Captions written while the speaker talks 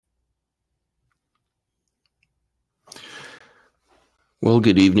Well,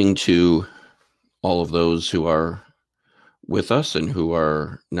 good evening to all of those who are with us and who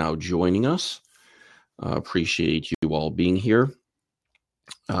are now joining us. Appreciate you all being here.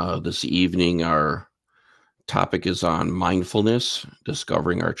 This evening, our topic is on mindfulness,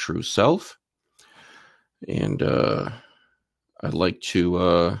 discovering our true self. And I'd like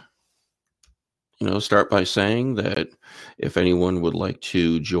to, start by saying that if anyone would like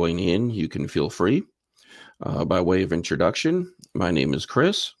to join in, you can feel free. By way of introduction, my name is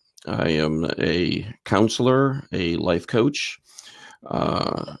Chris. I am a counselor, a life coach.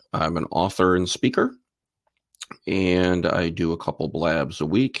 I'm an author and speaker, and I do a couple blabs a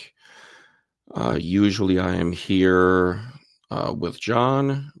week. Usually, I am here with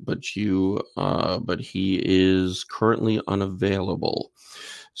John, but he is currently unavailable,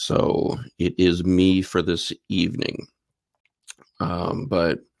 so it is me for this evening.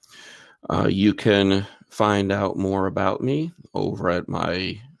 But you can find out more about me over at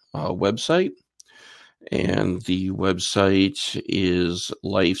my website. And the website is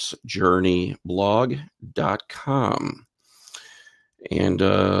lifesjourneyblog.com. And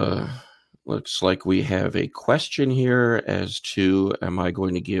looks like we have a question here as to, am I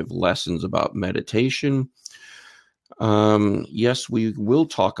going to give lessons about meditation? Yes, we will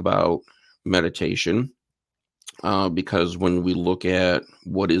talk about meditation. Because when we look at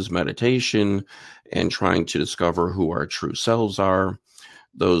what is meditation and trying to discover who our true selves are,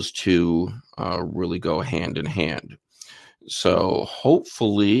 those two really go hand in hand. So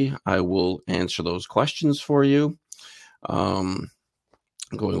hopefully I will answer those questions for you, going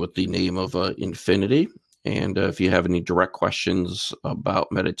with the name of Infinity. And if you have any direct questions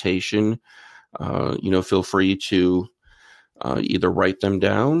about meditation, feel free to either write them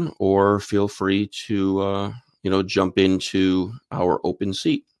down or feel free to jump into our open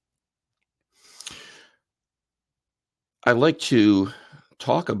seat. I'd like to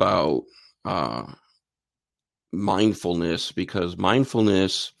talk about mindfulness because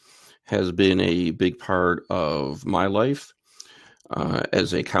mindfulness has been a big part of my life.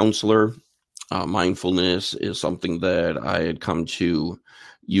 As a counselor, mindfulness is something that I had come to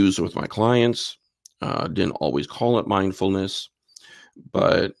use with my clients. Didn't always call it mindfulness,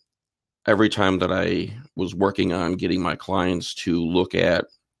 but every time that I was working on getting my clients to look at,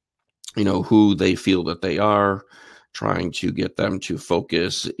 who they feel that they are, trying to get them to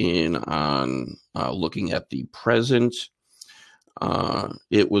focus in on looking at the present,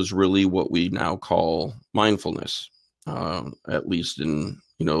 it was really what we now call mindfulness, at least in,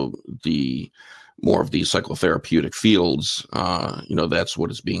 the more of the psychotherapeutic fields, that's what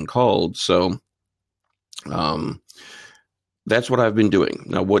it's being called. So that's what I've been doing.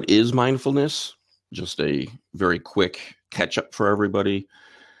 Now, what is mindfulness? Just a very quick catch up for everybody.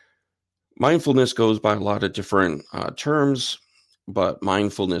 Mindfulness goes by a lot of different terms, but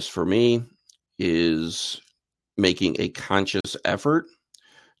mindfulness for me is making a conscious effort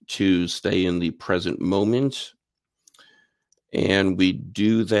to stay in the present moment. And we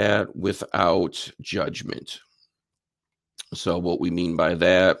do that without judgment. So what we mean by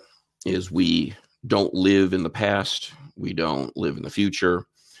that is we don't live in the past. We don't live in the future.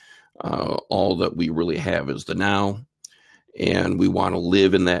 All that we really have is the now. And we want to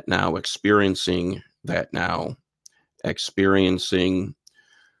live in that now, experiencing that now, experiencing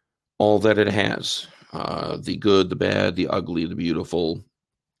all that it has, the good, the bad, the ugly, the beautiful,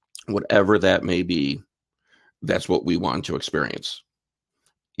 whatever that may be, that's what we want to experience.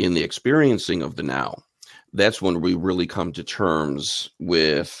 In the experiencing of the now, that's when we really come to terms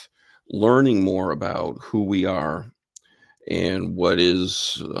with learning more about who we are and what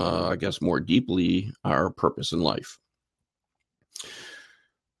is, I guess, more deeply our purpose in life.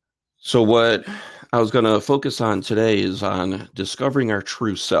 So what I was going to focus on today is on discovering our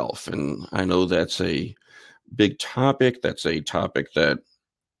true self. And I know that's a big topic. That's a topic that,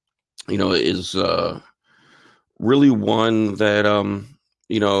 is really one that,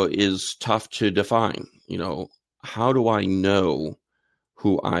 is tough to define. How do I know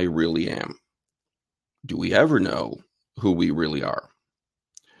who I really am? Do we ever know who we really are?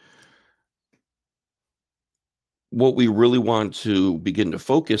 What we really want to begin to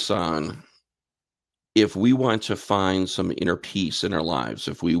focus on, if we want to find some inner peace in our lives,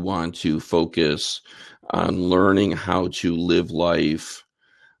 if we want to focus on learning how to live life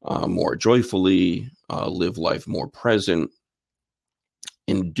more joyfully, live life more present,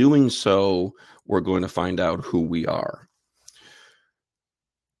 in doing so, we're going to find out who we are.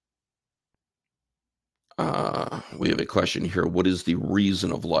 We have a question here. What is the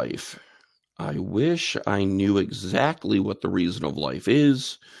reason of life? I wish I knew exactly what the reason of life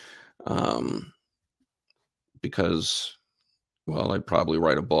is, because well, I'd probably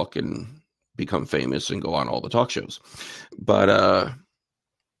write a book and become famous and go on all the talk shows. But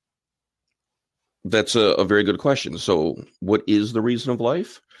that's a very good question. So, what is the reason of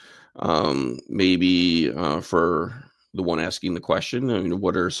life? Maybe for the one asking the question,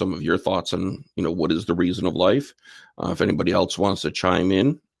 what are some of your thoughts on, what is the reason of life? If anybody else wants to chime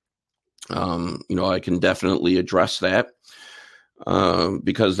in, I can definitely address that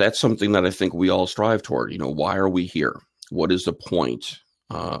because that's something that I think we all strive toward. Why are we here? What is the point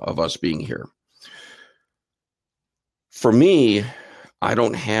of us being here? For me, I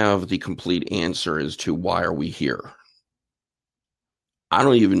don't have the complete answer as to why are we here. I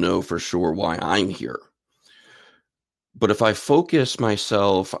don't even know for sure why I'm here. But if I focus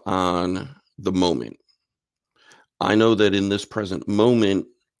myself on the moment, I know that in this present moment,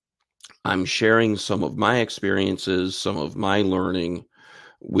 I'm sharing some of my experiences, some of my learning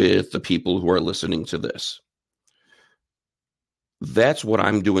with the people who are listening to this. That's what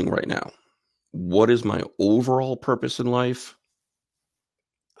I'm doing right now. What is my overall purpose in life?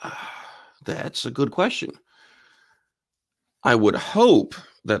 That's a good question. I would hope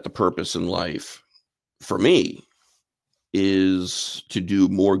that the purpose in life for me is to do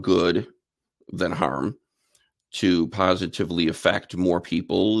more good than harm, to positively affect more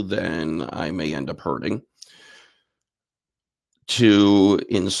people than I may end up hurting, to,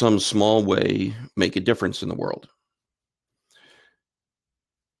 in some small way, make a difference in the world.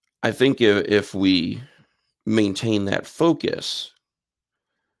 I think if we maintain that focus,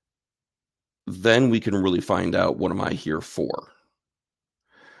 then we can really find out, what am I here for?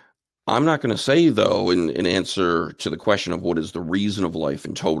 I'm not going to say, though, in answer to the question of what is the reason of life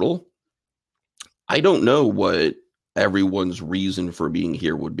in total, I don't know what everyone's reason for being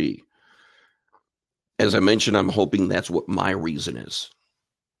here would be. As I mentioned, I'm hoping that's what my reason is.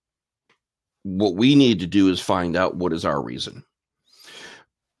 What we need to do is find out what is our reason.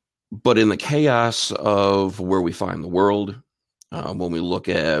 But in the chaos of where we find the world, when we look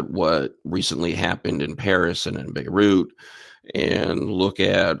at what recently happened in Paris and in Beirut, and look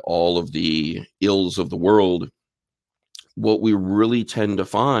at all of the ills of the world, what we really tend to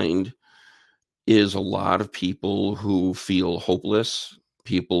find is a lot of people who feel hopeless,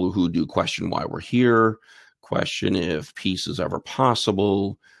 people who do question why we're here, question if peace is ever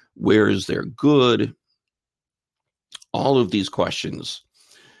possible, where is there good? All of these questions.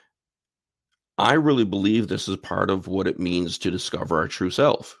 I really believe this is part of what it means to discover our true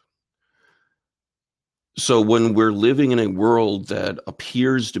self. So when we're living in a world that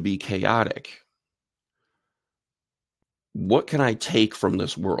appears to be chaotic, what can I take from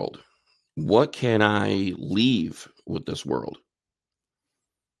this world? What can I leave with this world?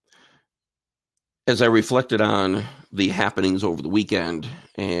 As I reflected on the happenings over the weekend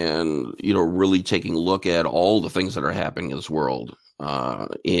and, really taking a look at all the things that are happening in this world,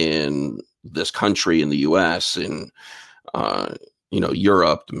 in this country, in the US, in,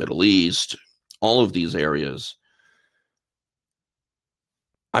 Europe, the Middle East, all of these areas,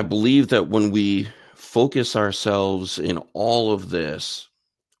 I believe that when we focus ourselves in all of this,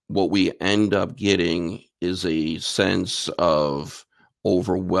 what we end up getting is a sense of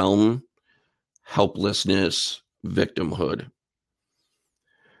overwhelm, helplessness, victimhood,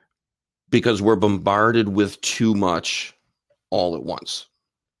 because we're bombarded with too much all at once.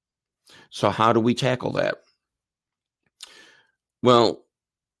 So how do we tackle that? Well,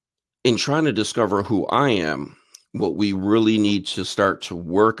 in trying to discover who I am, what we really need to start to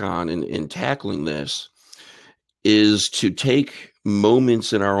work on in tackling this is to take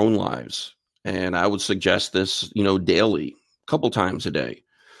moments in our own lives. And I would suggest this, daily, a couple times a day.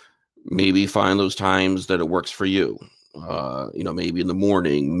 Maybe find those times that it works for you. Maybe in the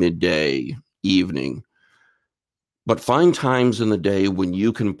morning, midday, evening. But find times in the day when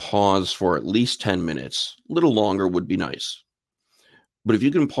you can pause for at least 10 minutes. A little longer would be nice. But if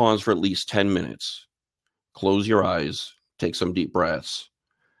you can pause for at least 10 minutes, close your eyes, take some deep breaths,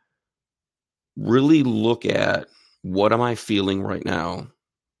 really look at, what am I feeling right now?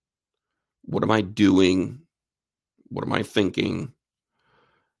 What am I doing? What am I thinking?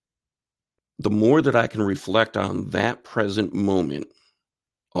 The more that I can reflect on that present moment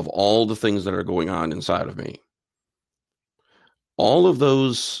of all the things that are going on inside of me, all of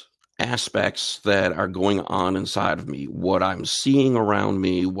those aspects that are going on inside of me, what I'm seeing around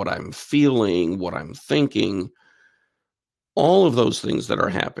me, what I'm feeling, what I'm thinking, all of those things that are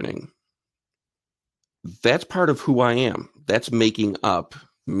happening, that's part of who I am. That's making up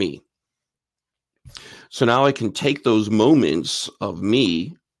me. So now I can take those moments of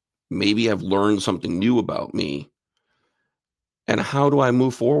me, maybe I've learned something new about me, and how do I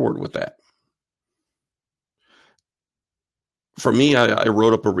move forward with that? For me, I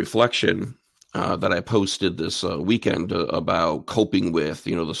wrote up a reflection that I posted this weekend about coping with,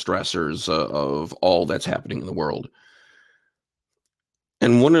 the stressors of all that's happening in the world.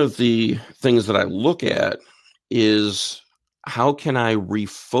 And one of the things that I look at is how can I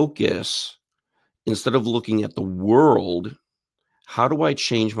refocus instead of looking at the world? How do I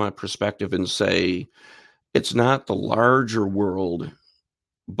change my perspective and say, it's not the larger world,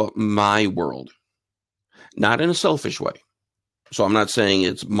 but my world, not in a selfish way. So I'm not saying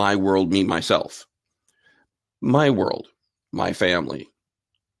it's my world, me, myself. My world, my family,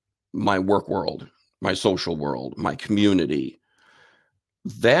 my work world, my social world, my community.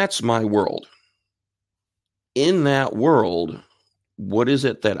 That's my world. In that world, what is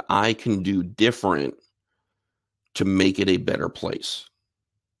it that I can do different to make it a better place?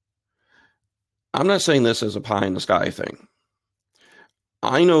 I'm not saying this as a pie in the sky thing.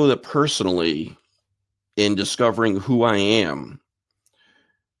 I know that personally, in discovering who I am,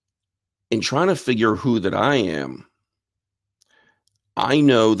 in trying to figure who that I am, I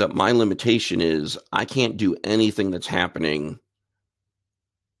know that my limitation is I can't do anything that's happening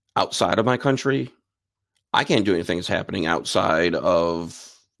outside of my country. I can't do anything that's happening outside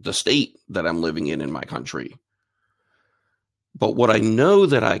of the state that I'm living in my country. But what I know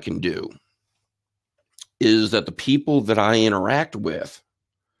that I can do is that the people that I interact with,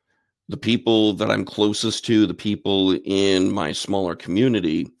 the people that I'm closest to, the people in my smaller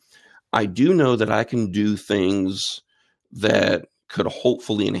community, I do know that I can do things that could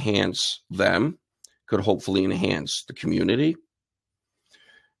hopefully enhance them, could hopefully enhance the community.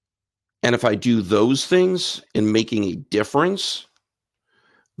 And if I do those things in making a difference,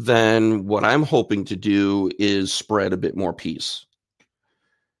 then what I'm hoping to do is spread a bit more peace.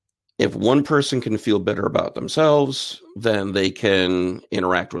 If one person can feel better about themselves, then they can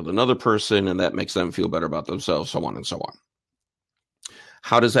interact with another person, and that makes them feel better about themselves, so on and so on.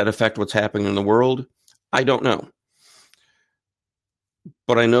 How does that affect what's happening in the world? I don't know.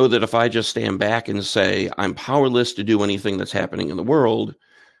 But I know that if I just stand back and say, I'm powerless to do anything that's happening in the world,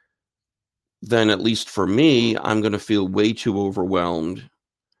 then at least for me, I'm going to feel way too overwhelmed.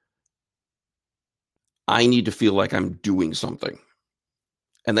 I need to feel like I'm doing something.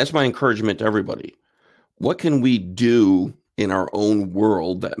 And that's my encouragement to everybody. What can we do in our own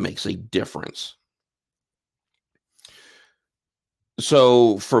world that makes a difference?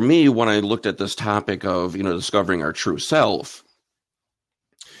 So for me, when I looked at this topic of, discovering our true self,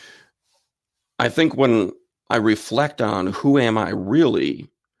 I think when I reflect on who am I really,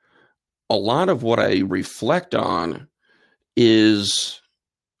 a lot of what I reflect on is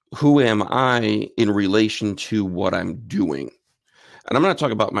who am I in relation to what I'm doing. And I'm not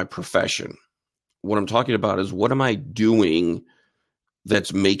talking about my profession. What I'm talking about is what am I doing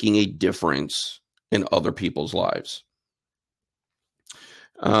that's making a difference in other people's lives.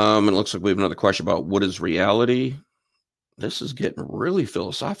 And it looks like we have another question about what is reality. This is getting really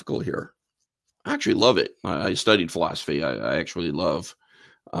philosophical here. I actually love it. I studied philosophy. I actually love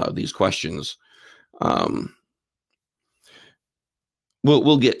these questions.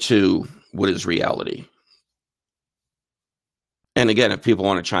 We'll get to what is reality. And again, if people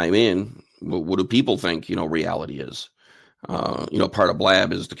want to chime in, what do people think, reality is? Part of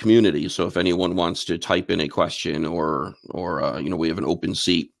Blab is the community. So if anyone wants to type in a question or we have an open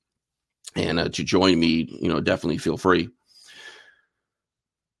seat and to join me, definitely feel free.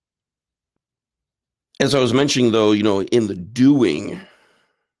 As I was mentioning, though, in the doing,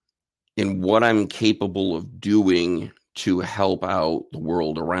 in what I'm capable of doing to help out the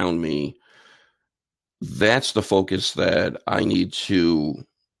world around me, that's the focus that I need to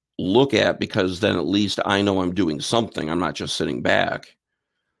look at, because then at least I know I'm doing something. I'm not just sitting back,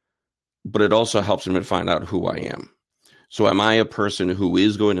 but it also helps me to find out who I am. So am I a person who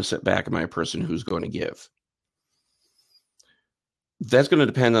is going to sit back? Am I a person who's going to give? That's going to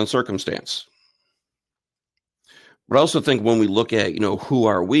depend on circumstance. But I also think when we look at, who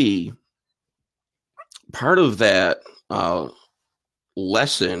are we, part of that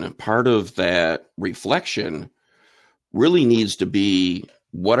lesson, part of that reflection really needs to be,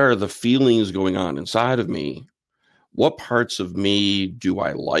 what are the feelings going on inside of me? What parts of me do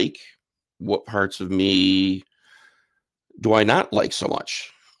I like? What parts of me do I not like so much?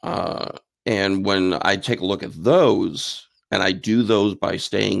 And when I take a look at those, and I do those by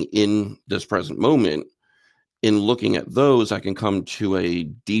staying in this present moment, in looking at those, I can come to a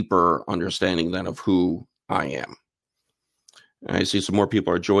deeper understanding then of who I am. I see some more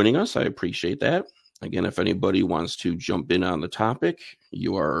people are joining us. I appreciate that. Again, if anybody wants to jump in on the topic,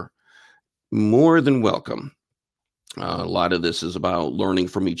 you are more than welcome. A lot of this is about learning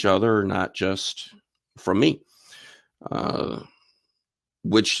from each other, not just from me.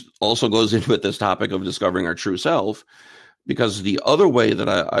 which also goes into this topic of discovering our true self, because the other way that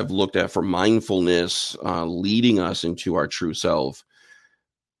I've looked at for mindfulness leading us into our true self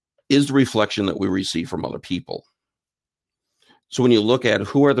is the reflection that we receive from other people. So when you look at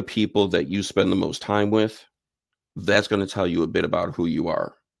who are the people that you spend the most time with, that's going to tell you a bit about who you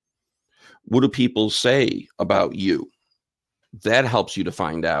are. What do people say about you? That helps you to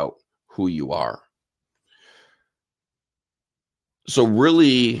find out who you are. So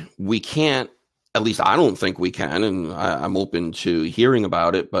really, we can't, at least I don't think we can, and I'm open to hearing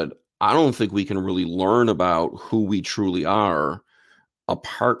about it, but I don't think we can really learn about who we truly are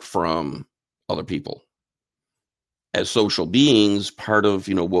apart from other people. As social beings, part of,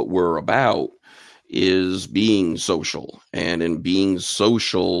 what we're about is being social. And in being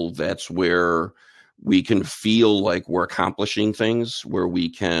social, that's where we can feel like we're accomplishing things, where we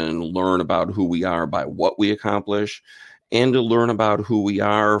can learn about who we are by what we accomplish, and to learn about who we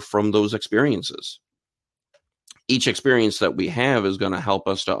are from those experiences. Each experience that we have is going to help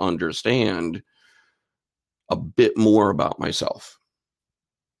us to understand a bit more about myself.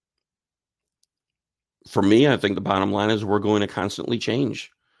 For me, I think the bottom line is we're going to constantly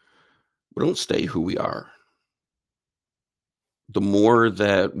change. We don't stay who we are. The more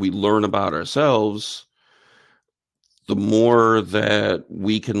that we learn about ourselves, the more that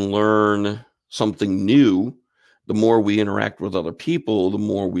we can learn something new. The more we interact with other people, the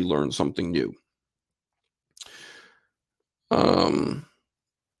more we learn something new. I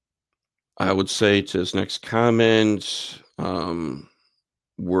would say to this next comment,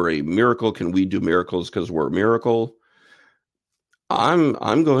 we're a miracle. Can we do miracles because we're a miracle?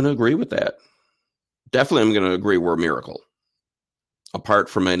 I'm going to agree with that. Definitely, I'm going to agree we're a miracle. Apart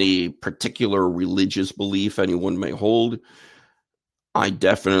from any particular religious belief anyone may hold, I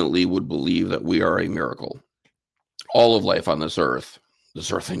definitely would believe that we are a miracle. All of life on this earth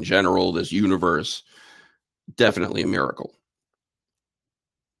in general, this universe, definitely a miracle.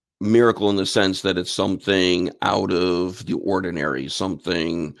 Miracle in the sense that it's something out of the ordinary,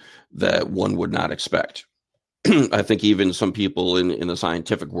 something that one would not expect. I think even some people in the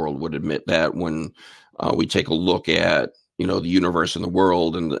scientific world would admit that when we take a look at, the universe and the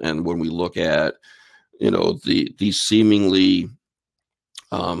world, and when we look at, the seemingly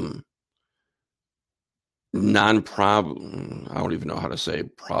I don't even know how to say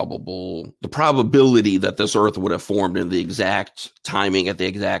probable, the probability that this earth would have formed in the exact timing, at the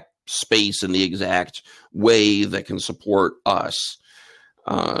exact space, in the exact way that can support us,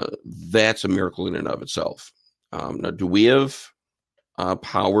 that's a miracle in and of itself. Now, do we have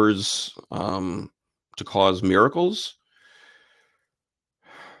powers to cause miracles?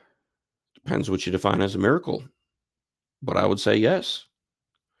 Depends what you define as a miracle, but I would say yes.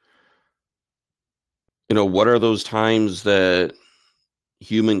 What are those times that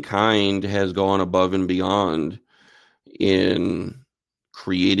humankind has gone above and beyond in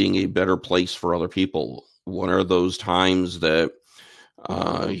creating a better place for other people? What are those times that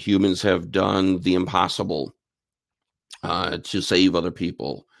humans have done the impossible to save other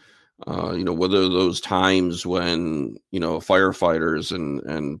people? What are those times when, firefighters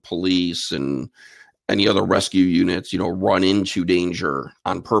and police and any other rescue units, run into danger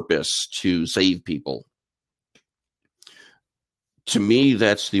on purpose to save people? To me,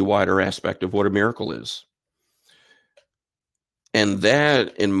 that's the wider aspect of what a miracle is. And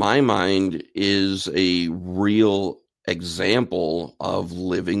that, in my mind, is a real example of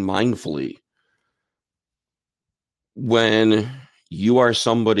living mindfully. When you are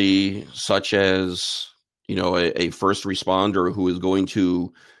somebody such as, a first responder who is going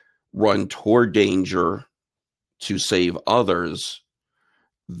to run toward danger to save others,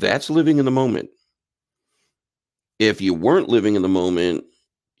 that's living in the moment. If you weren't living in the moment,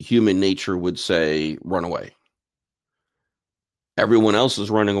 human nature would say, run away. Everyone else is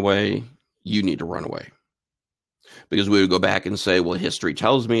running away. You need to run away. Because we would go back and say, well, history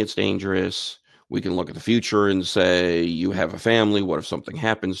tells me it's dangerous. We can look at the future and say, you have a family. What if something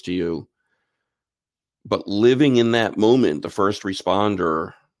happens to you? But living in that moment, the first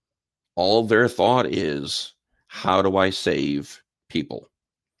responder, all their thought is, how do I save people?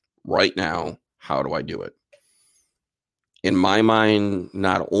 Right now, how do I do it? In my mind,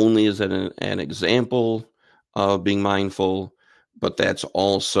 not only is it an example of being mindful, but that's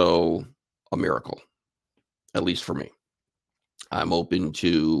also a miracle, at least for me. I'm open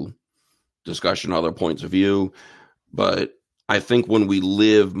to discussion, other points of view, but I think when we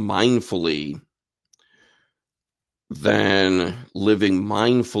live mindfully, then living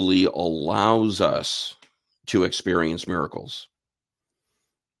mindfully allows us to experience miracles.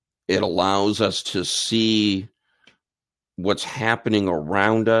 It allows us to see what's happening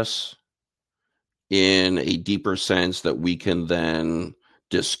around us in a deeper sense that we can then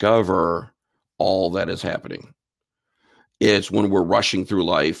discover all that is happening. It's when we're rushing through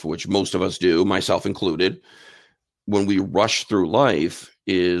life, which most of us do, myself included. When we rush through life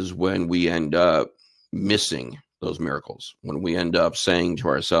is when we end up missing those miracles. When we end up saying to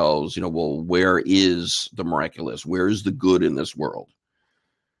ourselves, well, where is the miraculous? Where is the good in this world?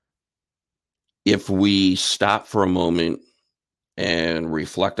 If we stop for a moment and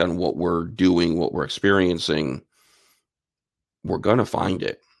reflect on what we're doing, what we're experiencing, we're going to find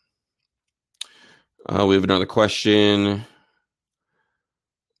it. We have another question.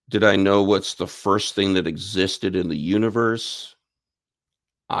 Did I know what's the first thing that existed in the universe?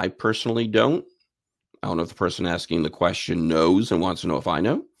 I personally don't. I don't know if the person asking the question knows and wants to know if I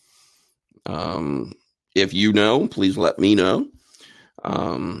know. If you know, please let me know.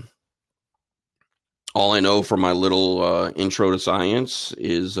 All I know from my little intro to science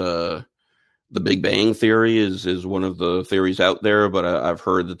is the Big Bang Theory is one of the theories out there, but I've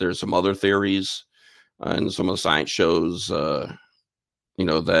heard that there's some other theories and some of the science shows, that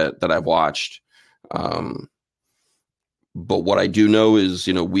I've watched. But what I do know is,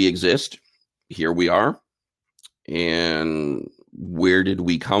 we exist. Here we are. And where did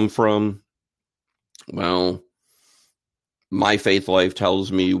we come from? Well, my faith life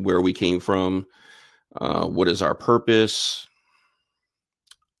tells me where we came from. What is our purpose?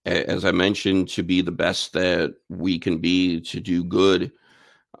 As I mentioned, to be the best that we can be, to do good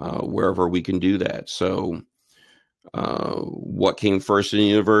wherever we can do that. So what came first in the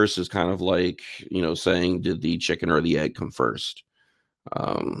universe is kind of like, saying, did the chicken or the egg come first?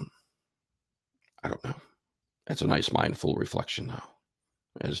 I don't know. That's a nice mindful reflection, though,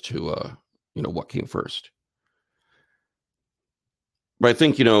 as to, what came first. But I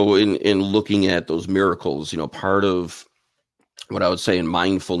think, in looking at those miracles, part of what I would say in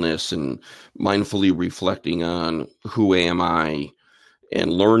mindfulness and mindfully reflecting on who am I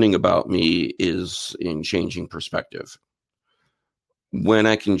and learning about me is in changing perspective. When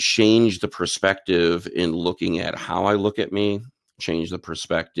I can change the perspective in looking at how I look at me, change the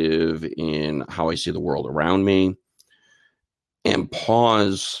perspective in how I see the world around me, and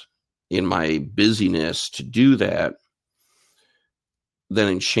pause in my busyness to do that, then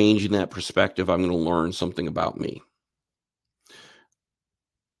in changing that perspective, I'm going to learn something about me.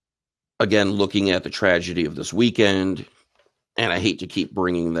 Again, looking at the tragedy of this weekend, and I hate to keep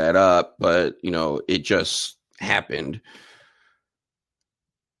bringing that up, but, it just happened.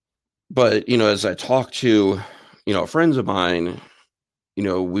 But, as I talk to, friends of mine,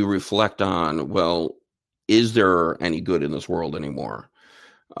 we reflect on, well, is there any good in this world anymore?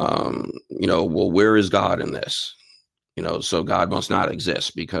 Well, where is God in this? So God must not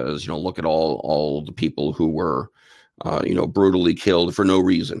exist because, look at all the people who were, brutally killed for no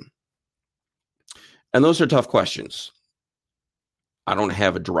reason. And those are tough questions. I don't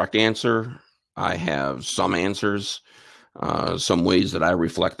have a direct answer. I have some answers, some ways that I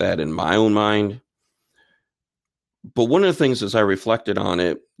reflect that in my own mind. But one of the things as I reflected on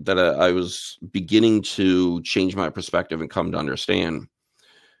it that I was beginning to change my perspective and come to understand,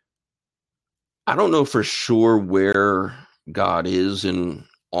 I don't know for sure where God is in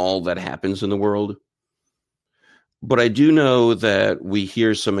all that happens in the world. But I do know that we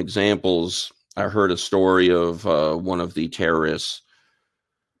hear some examples. I heard a story of one of the terrorists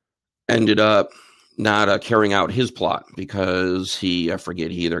ended up not carrying out his plot because I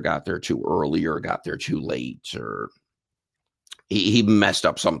forget, he either got there too early or got there too late, or he messed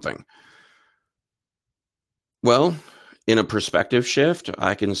up something. Well, in a perspective shift,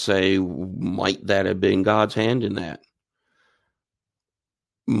 I can say, might that have been God's hand in that?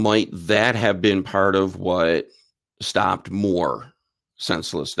 Might that have been part of what stopped more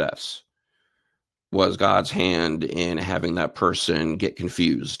senseless deaths? Was God's hand in having that person get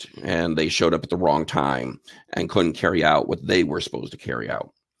confused and they showed up at the wrong time and couldn't carry out what they were supposed to carry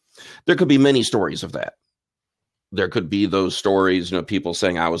out? There could be many stories of that. There could be those stories, people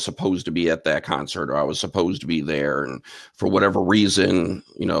saying, I was supposed to be at that concert or I was supposed to be there, and for whatever reason,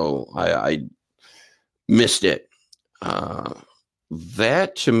 I missed it.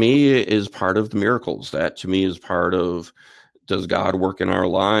 That to me is part of the miracles. That to me is part of, does God work in our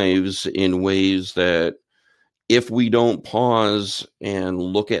lives in ways that if we don't pause and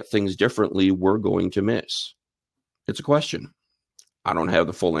look at things differently, we're going to miss? It's a question. I don't have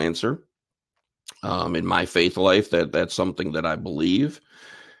the full answer. In my faith life, that's something that I believe.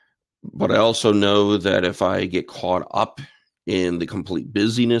 But I also know that if I get caught up in the complete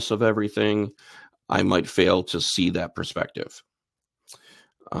busyness of everything, I might fail to see that perspective.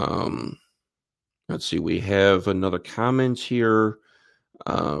 Let's see, we have another comment here.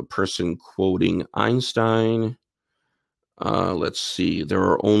 Person quoting Einstein. Let's see, there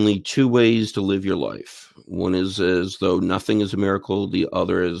are only two ways to live your life. One is as though nothing is a miracle. The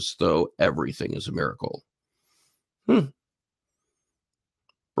other is though everything is a miracle.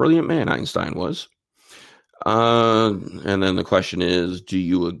 Brilliant man Einstein was. And then the question is, do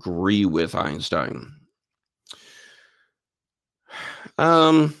you agree with Einstein?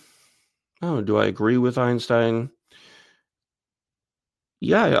 Do I agree with Einstein?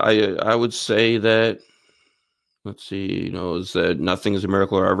 Yeah, I would say that, let's see, is that nothing is a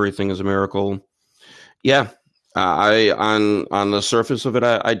miracle or everything is a miracle? Yeah, on the surface of it,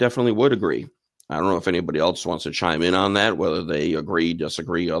 I definitely would agree. I don't know if anybody else wants to chime in on that, whether they agree,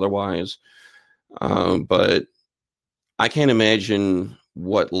 disagree, otherwise. But I can't imagine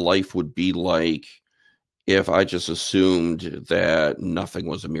what life would be like if I just assumed that nothing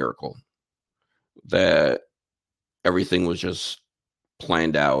was a miracle, that everything was just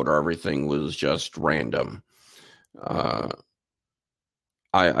planned out or everything was just random.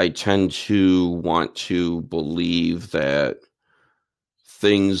 I tend to want to believe that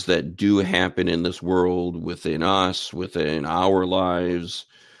things that do happen in this world, within us, within our lives,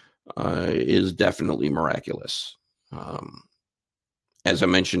 is definitely miraculous. As I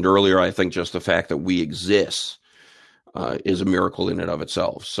mentioned earlier, I think just the fact that we exist is a miracle in and of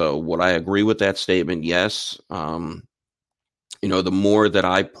itself. So would I agree with that statement? Yes. The more that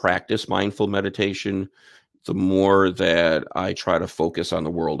I practice mindful meditation, the more that I try to focus on the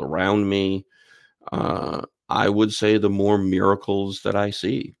world around me, I would say the more miracles that I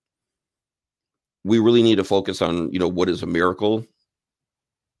see. We really need to focus on, what is a miracle.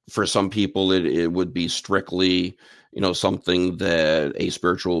 For some people, it would be strictly, something that a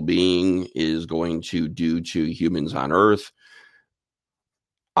spiritual being is going to do to humans on earth.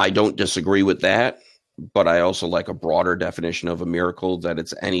 I don't disagree with that, but I also like a broader definition of a miracle, that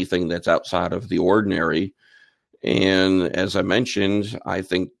it's anything that's outside of the ordinary. And as I mentioned, I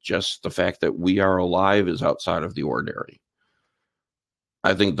think just the fact that we are alive is outside of the ordinary.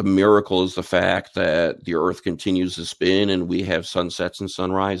 I think the miracle is the fact that the earth continues to spin and we have sunsets and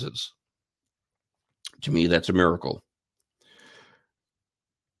sunrises. To me, that's a miracle.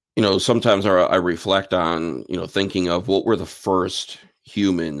 Sometimes I reflect on, thinking of what were the first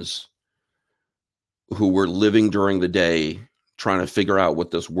humans who were living during the day, trying to figure out what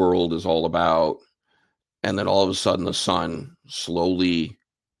this world is all about. And then all of a sudden the sun slowly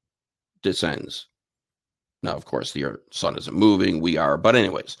descends. Now, of course, the sun isn't moving, we are. But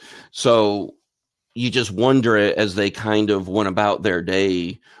anyways, so you just wonder, as they kind of went about their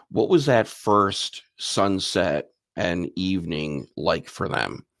day, what was that first sunset and evening like for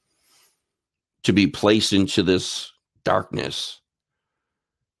them? To be placed into this darkness.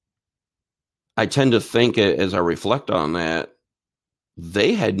 I tend to think, as I reflect on that,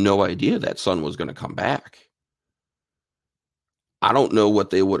 they had no idea that sun was going to come back. I don't know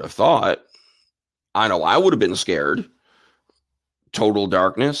what they would have thought. I know I would have been scared. Total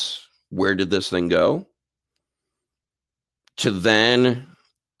darkness. Where did this thing go? To then,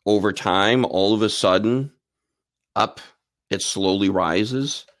 over time, all of a sudden, up, it slowly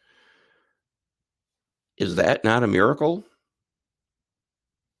rises. Is that not a miracle?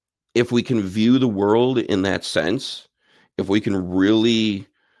 If we can view the world in that sense, if we can really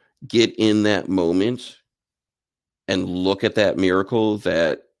get in that moment and look at that miracle,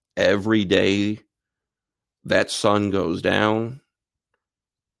 that every day that sun goes down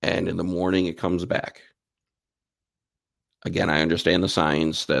and in the morning it comes back. Again, I understand the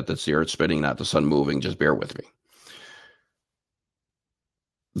science that that's the earth spinning, not the sun moving. Just bear with me.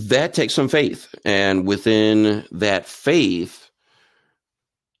 That takes some faith. And within that faith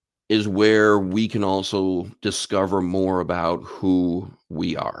is where we can also discover more about who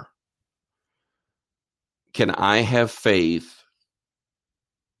we are. Can I have faith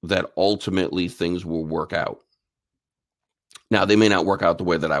that ultimately things will work out? Now, they may not work out the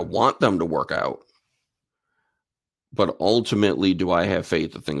way that I want them to work out, but ultimately, do I have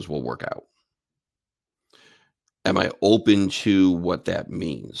faith that things will work out? Am I open to what that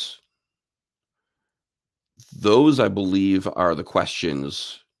means? Those, I believe, are the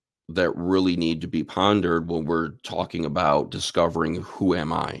questions that really need to be pondered when we're talking about discovering who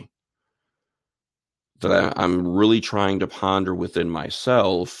am I? That I'm really trying to ponder within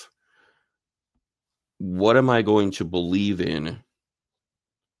myself, what am I going to believe in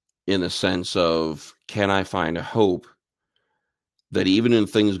the sense of, can I find a hope that even in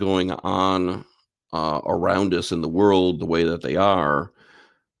things going on around us in the world the way that they are,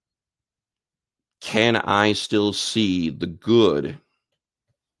 can I still see the good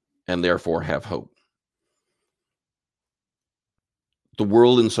and therefore have hope? The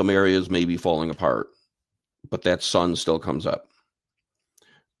world in some areas may be falling apart, but that sun still comes up.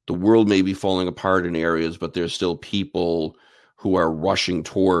 The world may be falling apart in areas, but there's still people who are rushing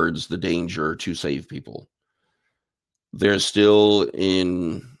towards the danger to save people. There's still,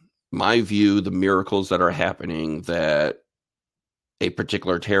 in my view, the miracles that are happening that a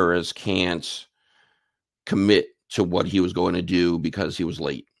particular terrorist can't commit to what he was going to do because he was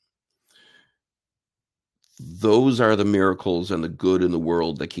late. Those are the miracles and the good in the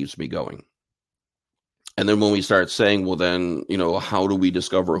world that keeps me going. And then when we start saying, well, then, how do we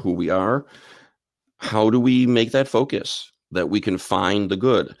discover who we are? How do we make that focus that we can find the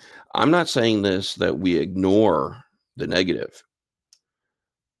good? I'm not saying this that we ignore the negative.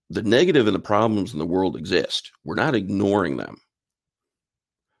 The negative and the problems in the world exist. We're not ignoring them.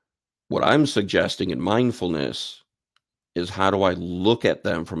 What I'm suggesting in mindfulness is, how do I look at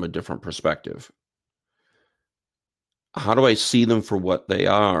them from a different perspective? How do I see them for what they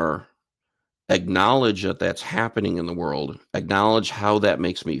are? Acknowledge that that's happening in the world, acknowledge how that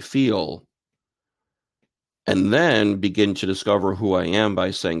makes me feel, and then begin to discover who I am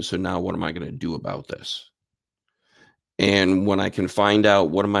by saying, so now what am I going to do about this? And when I can find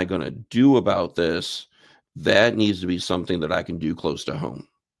out what am I going to do about this, that needs to be something that I can do close to home.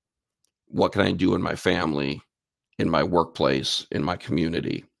 What can I do in my family, in my workplace, in my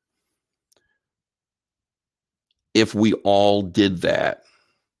community? If we all did that,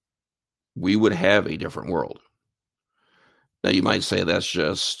 we would have a different world. Now, you might say that's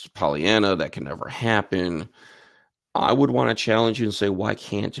just Pollyanna, that can never happen. I would want to challenge you and say, why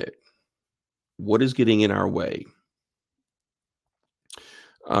can't it? What is getting in our way?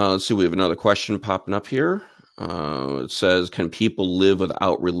 Let's see, we have another question popping up here. It says, can people live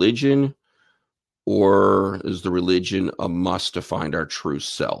without religion, or is the religion a must to find our true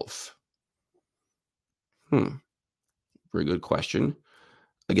self? Very good question.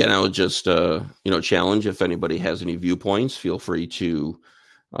 Again, I would just, challenge, if anybody has any viewpoints, feel free to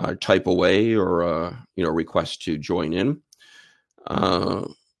type away or, request to join in.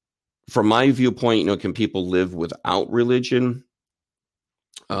 From my viewpoint, can people live without religion?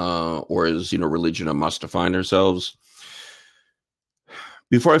 Or is, religion a must to find ourselves?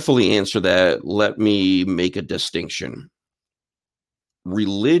 Before I fully answer that, let me make a distinction.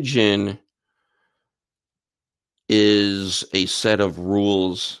 Religion is a set of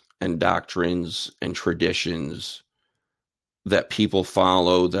rules and doctrines and traditions that people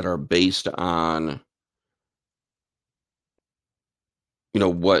follow that are based on,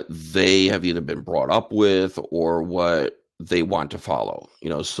 what they have either been brought up with or what they want to follow.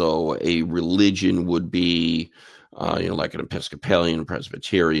 So a religion would be, like an Episcopalian,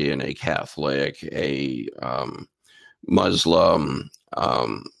 Presbyterian, a Catholic, a Muslim,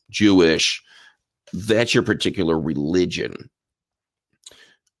 Jewish. That's your particular religion.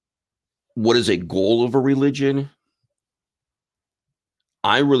 What is a goal of a religion?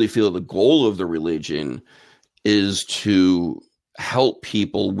 I really feel the goal of the religion is to help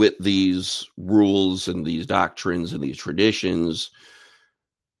people with these rules and these doctrines and these traditions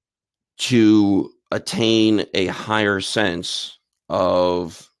to attain a higher sense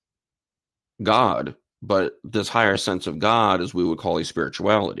of God. But this higher sense of God is, we would call, a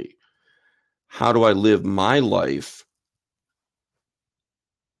spirituality. How do I live my life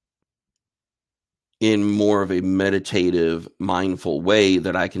in more of a meditative, mindful way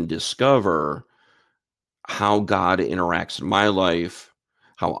that I can discover how God interacts in my life,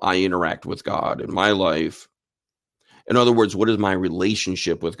 how I interact with God in my life? In other words, what is my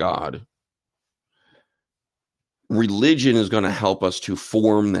relationship with God? Religion is going to help us to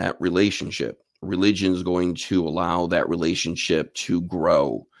form that relationship. Religion is going to allow that relationship to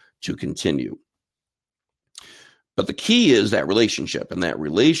grow, to continue. But the key is that relationship, and that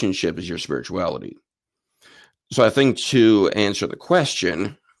relationship is your spirituality. So I think, to answer the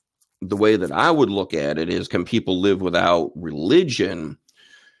question, the way that I would look at it is, can people live without religion?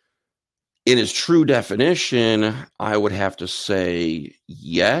 In its true definition, I would have to say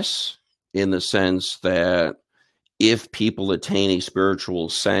yes, in the sense that if people attain a spiritual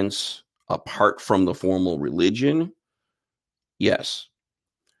sense apart from the formal religion, yes.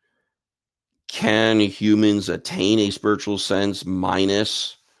 Can humans attain a spiritual sense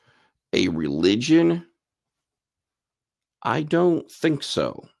minus a religion? I don't think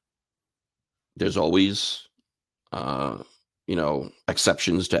so. There's always,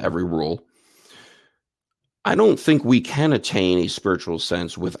 exceptions to every rule. I don't think we can attain a spiritual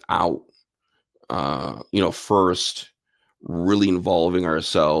sense without, first really involving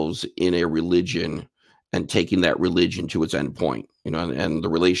ourselves in a religion and taking that religion to its end point, and the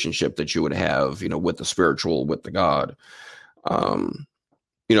relationship that you would have, with the spiritual, with the God.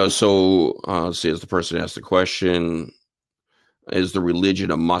 Say as the person asked the question, is the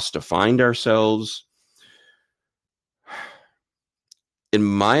religion a must to find ourselves? In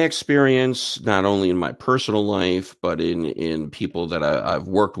my experience, not only in my personal life, but in people that I've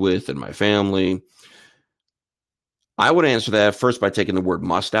worked with in my family, I would answer that first by taking the word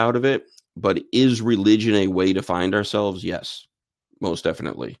must out of it. But is religion a way to find ourselves? Yes, most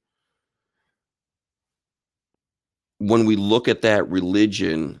definitely. When we look at that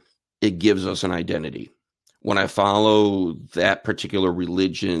religion, it gives us an identity. When I follow that particular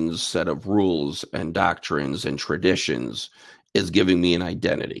religion's set of rules and doctrines and traditions, is giving me an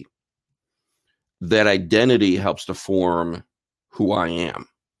identity. That identity helps to form who I am.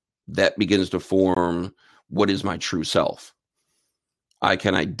 That begins to form what is my true self. I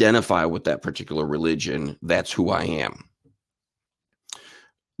can identify with that particular religion. That's who I am.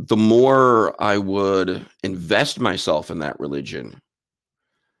 The more I would invest myself in that religion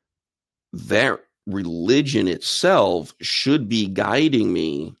itself should be guiding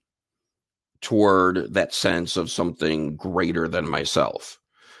me toward that sense of something greater than myself.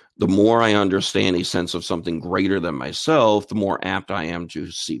 The more I understand a sense of something greater than myself, the more apt I am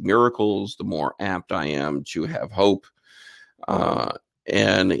to see miracles, the more apt I am to have hope.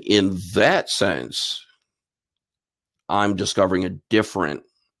 And in that sense, I'm discovering a different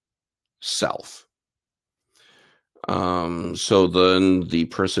self. So then the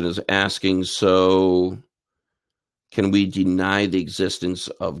person is asking, so can we deny the existence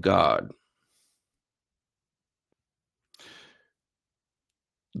of God?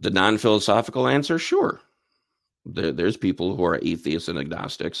 The non-philosophical answer, sure. There's people who are atheists and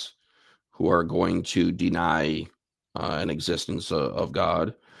agnostics who are going to deny an existence of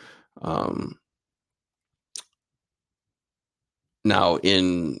God. Now,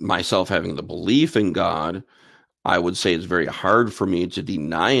 in myself having the belief in God, I would say it's very hard for me to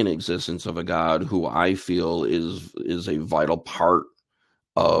deny an existence of a God who I feel is a vital part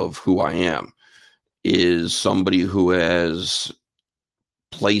of who I am, is somebody who has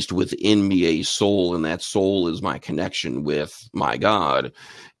placed within me a soul, and that soul is my connection with my God.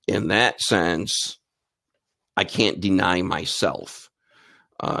 In that sense, I can't deny myself.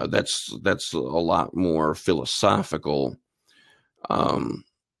 That's a lot more philosophical.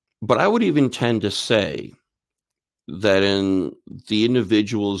 But I would even tend to say that in the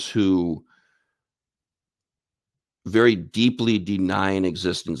individuals who very deeply deny an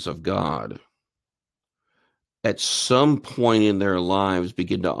existence of God, at some point in their lives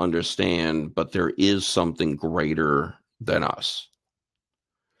begin to understand, but there is something greater than us.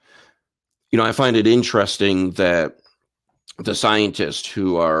 I find it interesting that the scientists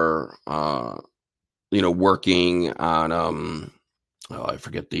who are, working on, I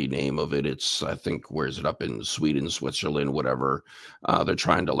forget the name of it. It's, I think, where's it up in Sweden, Switzerland, whatever. They're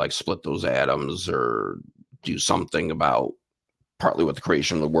trying to split those atoms or do something about partly with the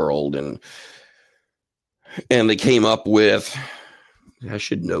creation of the world. And they came up with, I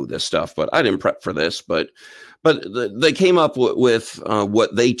should know this stuff, but I didn't prep for this, but they came up with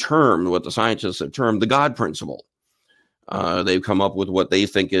what the scientists have termed the God principle. They've come up with what they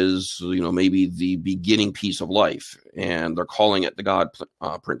think is, maybe the beginning piece of life, and they're calling it the God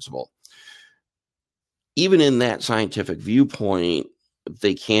principle. Even in that scientific viewpoint,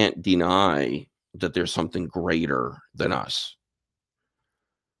 they can't deny that there's something greater than us.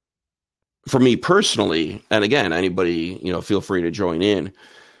 For me personally, and again, anybody, feel free to join in.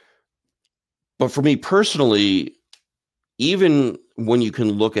 But for me personally, even when you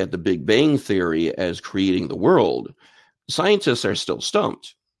can look at the Big Bang Theory as creating the world, scientists are still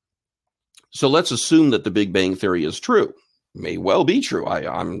stumped. So let's assume that the Big Bang Theory is true. May well be true.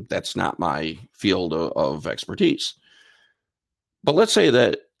 That's not my field of expertise. But let's say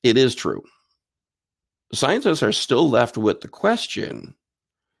that it is true. Scientists are still left with the question,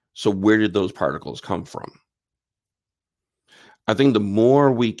 so where did those particles come from? I think the more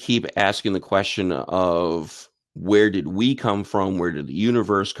we keep asking the question of where did we come from, where did the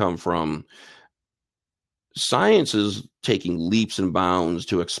universe come from, science is taking leaps and bounds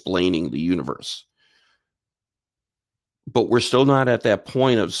to explaining the universe. But we're still not at that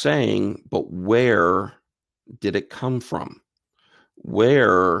point of saying, but where did it come from?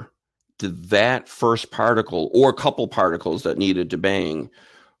 Where did that first particle or a couple particles that needed to bang,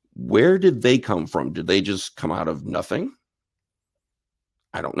 where did they come from? Did they just come out of nothing?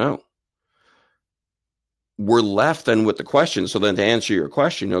 I don't know. We're left then with the question. So then to answer your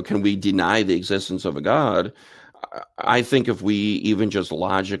question, can we deny the existence of a God? I think if we even just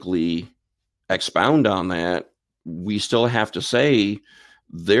logically expound on that, we still have to say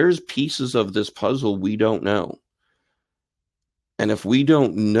there's pieces of this puzzle we don't know. And if we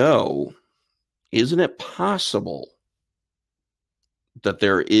don't know, isn't it possible that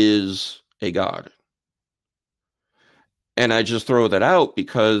there is a God? And I just throw that out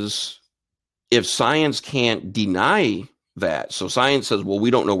because if science can't deny that, so science says, well, we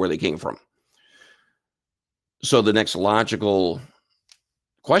don't know where they came from. So the next logical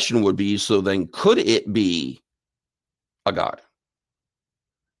question would be, so then could it be a God,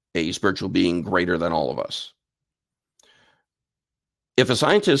 a spiritual being greater than all of us? If a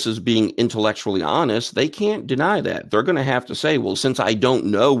scientist is being intellectually honest, they can't deny that. They're going to have to say, well, since I don't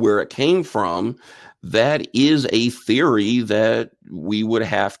know where it came from, that is a theory that we would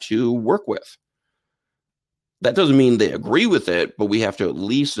have to work with. That doesn't mean they agree with it, but we have to at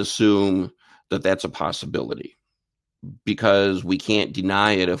least assume that that's a possibility, because we can't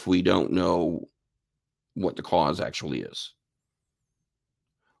deny it if we don't know what the cause actually is.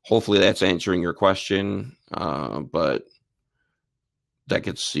 Hopefully that's answering your question, but that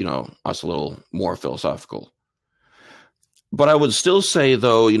gets, us a little more philosophical. But I would still say,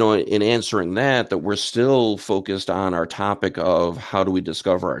 though, in answering that we're still focused on our topic of how do we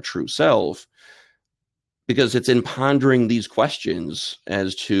discover our true self, because it's in pondering these questions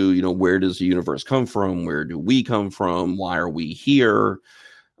as to, where does the universe come from? Where do we come from? Why are we here?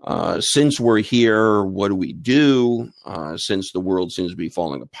 Since we're here, what do we do? Since the world seems to be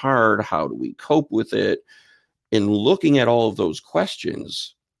falling apart, how do we cope with it? In looking at all of those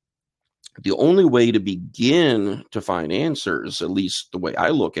questions, the only way to begin to find answers, at least the way I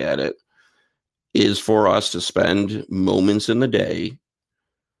look at it, is for us to spend moments in the day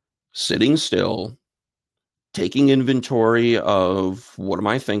sitting still, taking inventory of what am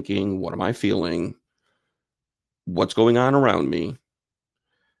I thinking, what am I feeling, what's going on around me.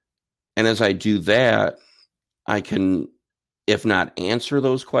 And as I do that, I can, if not answer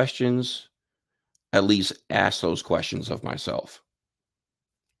those questions, at least ask those questions of myself.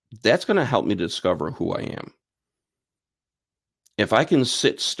 That's going to help me discover who I am. If I can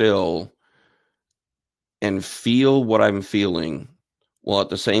sit still and feel what I'm feeling, while at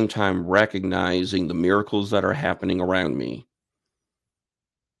the same time recognizing the miracles that are happening around me,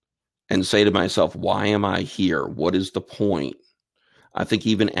 and say to myself, why am I here? What is the point? I think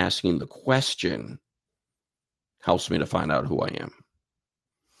even asking the question helps me to find out who I am.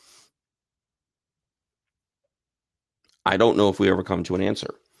 I don't know if we ever come to an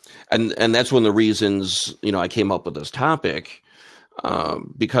answer. And that's one of the reasons, I came up with this topic,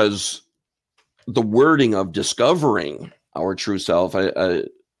 because the wording of discovering our true self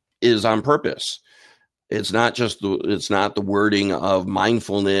is on purpose. It's not the wording of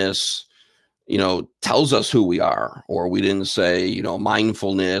mindfulness, tells us who we are, or we didn't say,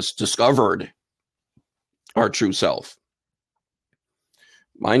 mindfulness discovered our true self.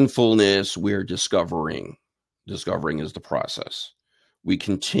 Mindfulness, we're discovering. Discovering is the process. We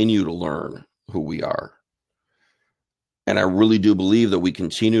continue to learn who we are. And I really do believe that we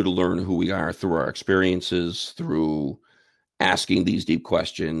continue to learn who we are through our experiences, through asking these deep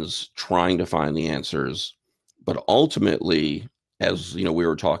questions, trying to find the answers. But ultimately, as we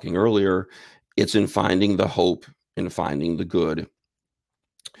were talking earlier, it's in finding the hope and finding the good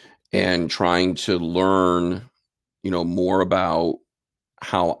and trying to learn, more about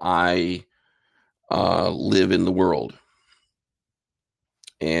how I live in the world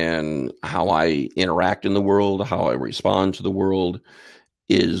and how I interact in the world, how I respond to the world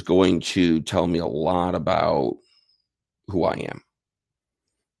is going to tell me a lot about who I am.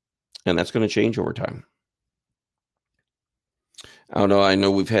 And that's going to change over time. I don't know. I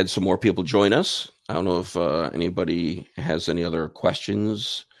know we've had some more people join us. I don't know if anybody has any other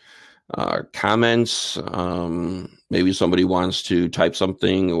questions, comments. Maybe somebody wants to type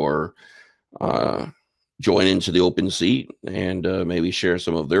something or join into the open seat and maybe share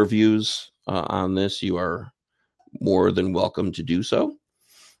some of their views on this. You are more than welcome to do so.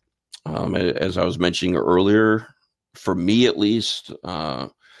 As I was mentioning earlier, for me at least,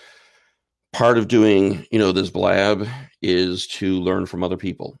 part of doing, this blab is to learn from other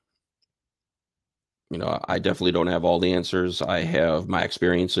people. I definitely don't have all the answers. I have my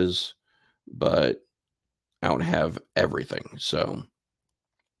experiences, but I don't have everything. So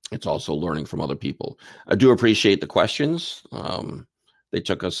it's also learning from other people. I do appreciate the questions. They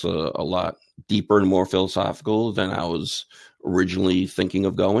took us a lot deeper and more philosophical than I was originally thinking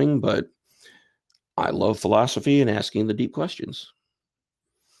of going, but I love philosophy and asking the deep questions.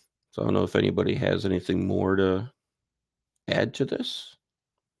 So I don't know if anybody has anything more to add to this.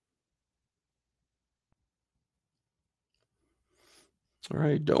 All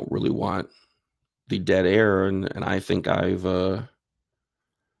right, don't really want the dead air, and I think I've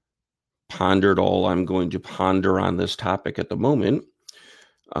pondered all I'm going to ponder on this topic at the moment.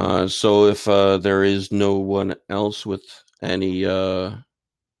 So if there is no one else with any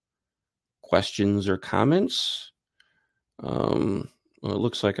questions or comments, well, it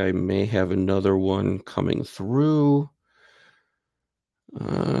looks like I may have another one coming through.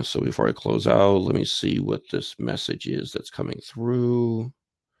 So before I close out, let me see what this message is that's coming through.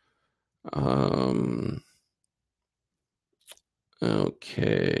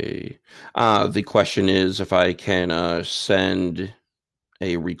 Okay. The question is if I can send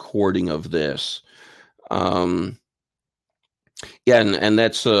a recording of this. Yeah, and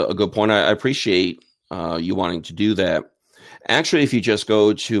that's a good point. I appreciate you wanting to do that. Actually, if you just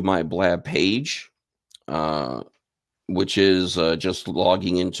go to my Blab page, which is just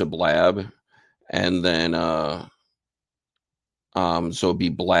logging into Blab, and then so it'd be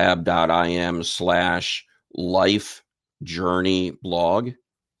blab.im/life journey blog.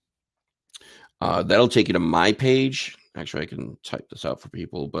 That'll take you to my page. Actually, I can type this out for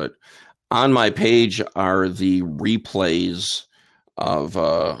people, but on my page are the replays of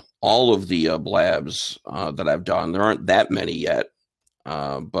all of the blabs that I've done. There aren't that many yet,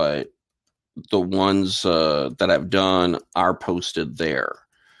 but the ones that I've done are posted there.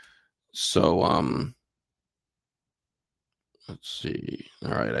 So let's see.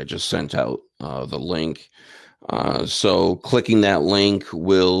 All right, I just sent out the link. So clicking that link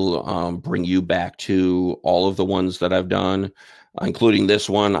will bring you back to all of the ones that I've done, including this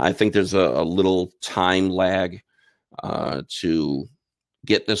one. I think there's a little time lag to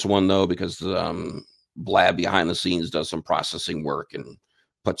get this one, though, because Blab behind the scenes does some processing work and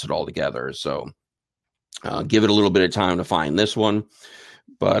puts it all together. So give it a little bit of time to find this one.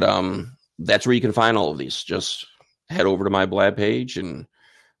 But that's where you can find all of these. Just head over to my Blab page and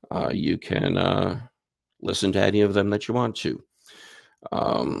you can listen to any of them that you want to.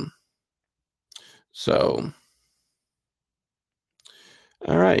 So,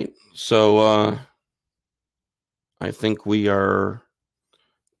 all right. So I think we are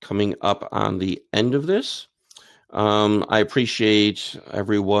coming up on the end of this. I appreciate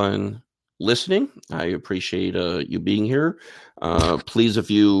everyone listening. I appreciate you being here. Please,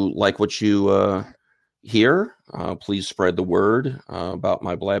 if you like what you hear, please spread the word about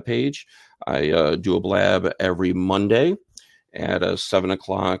my Blab page. I do a Blab every Monday at 7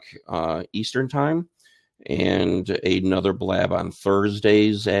 o'clock Eastern time, and another Blab on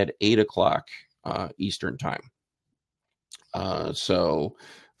Thursdays at 8 o'clock Eastern time. So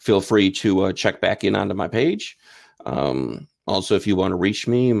feel free to check back in onto my page. Also, if you want to reach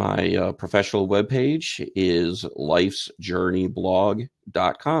me, my professional webpage is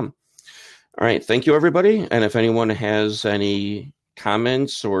lifesjourneyblog.com. All right. Thank you, everybody. And if anyone has any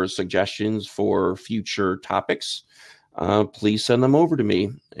comments or suggestions for future topics, please send them over to me,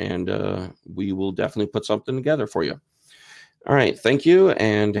 and we will definitely put something together for you. All right. Thank you,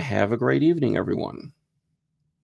 and have a great evening, everyone.